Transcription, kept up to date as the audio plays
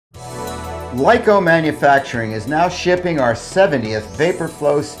LYCO Manufacturing is now shipping our 70th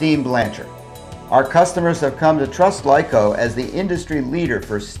VaporFlow Steam Blancher. Our customers have come to trust LYCO as the industry leader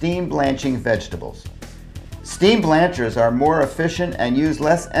for steam blanching vegetables. Steam blanchers are more efficient and use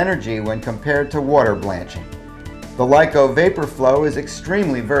less energy when compared to water blanching. The LYCO VaporFlow is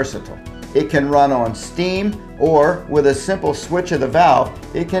extremely versatile. It can run on steam, or with a simple switch of the valve,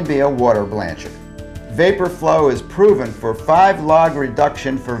 it can be a water blancher. VaporFlow is proven for 5 log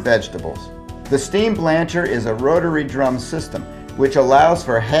reduction for vegetables. The steam blancher is a rotary drum system, which allows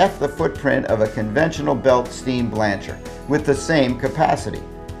for half the footprint of a conventional belt steam blancher, with the same capacity.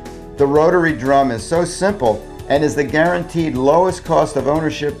 The rotary drum is so simple and is the guaranteed lowest cost of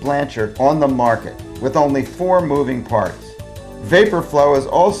ownership blancher on the market, with only 4 moving parts. VaporFlow is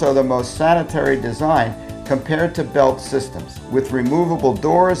also the most sanitary design compared to belt systems, with removable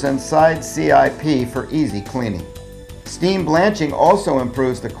doors and side CIP for easy cleaning. Steam blanching also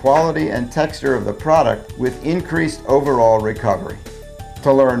improves the quality and texture of the product with increased overall recovery.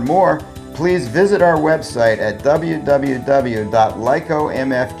 To learn more, please visit our website at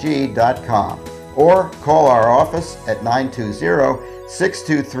www.lycomfg.com or call our office at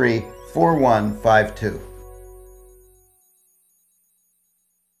 920-623-4152.